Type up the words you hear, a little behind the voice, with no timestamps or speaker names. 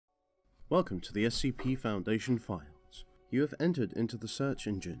Welcome to the SCP Foundation files. You have entered into the search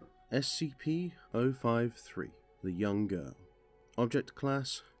engine SCP-053, the young girl. Object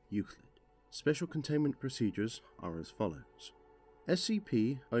class, Euclid. Special containment procedures are as follows.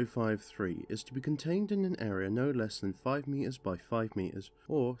 SCP-053 is to be contained in an area no less than 5 meters by 5 meters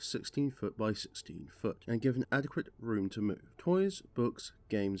or 16 foot by 16 foot and given adequate room to move. Toys, books,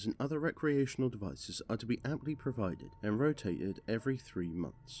 games and other recreational devices are to be amply provided and rotated every 3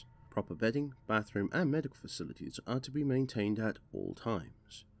 months. Proper bedding, bathroom and medical facilities are to be maintained at all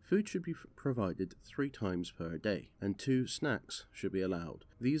times. Food should be provided 3 times per day, and 2 snacks should be allowed.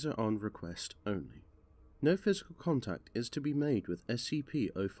 These are on request only. No physical contact is to be made with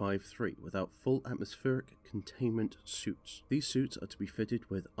SCP-053 without full atmospheric containment suits. These suits are to be fitted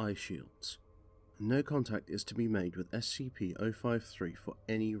with eye shields. No contact is to be made with SCP-053 for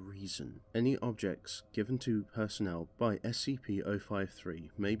any reason. Any objects given to personnel by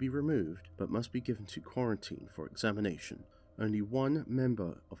SCP-053 may be removed, but must be given to quarantine for examination. Only 1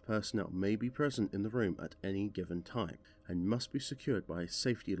 member of personnel may be present in the room at any given time, and must be secured by a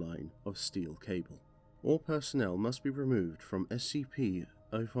safety line of steel cable. All personnel must be removed from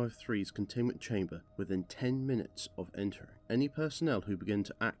SCP-053's containment chamber within 10 minutes of entering. Any personnel who begin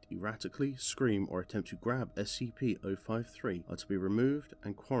to act erratically, scream or attempt to grab SCP-053 are to be removed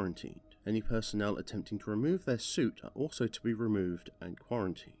and quarantined. Any personnel attempting to remove their suit are also to be removed and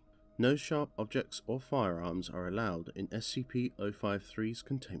quarantined. No sharp objects or firearms are allowed in SCP-053's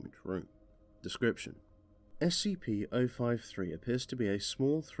containment room. Description: SCP-053 appears to be a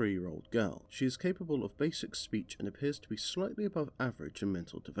small 3-year-old girl. She is capable of basic speech and appears to be slightly above average in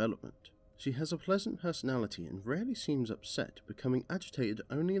mental development. She has a pleasant personality and rarely seems upset, becoming agitated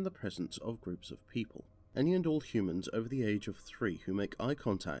only in the presence of groups of people. Any and all humans over the age of 3 who make eye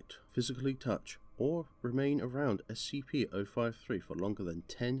contact, physically touch, or remain around SCP-053 for longer than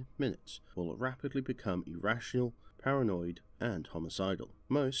 10 minutes will rapidly become irrational, paranoid, and homicidal.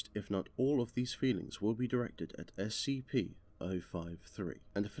 Most, if not all of these feelings will be directed at SCP-053,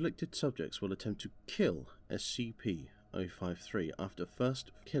 and afflicted subjects will attempt to kill SCP-053 after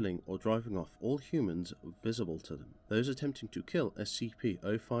first killing or driving off all humans visible to them. Those attempting to kill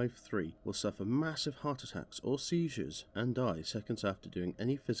SCP-053 will suffer massive heart attacks or seizures and die seconds after doing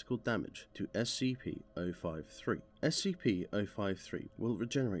any physical damage to SCP-053. SCP-053 will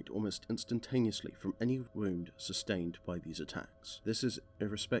regenerate almost instantaneously from any wound sustained by these attacks. This is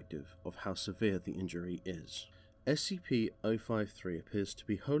irrespective of how severe the injury is. SCP-053 appears to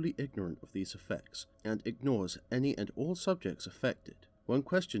be wholly ignorant of these effects and ignores any and all subjects affected. When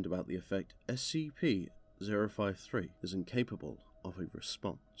questioned about the effect, SCP-053 is incapable of a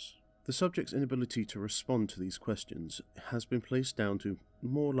response. The subject's inability to respond to these questions has been placed down to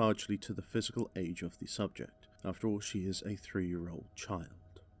more largely to the physical age of the subject. After all, she is a 3-year-old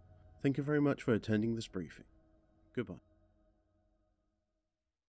child. Thank you very much for attending this briefing. Goodbye.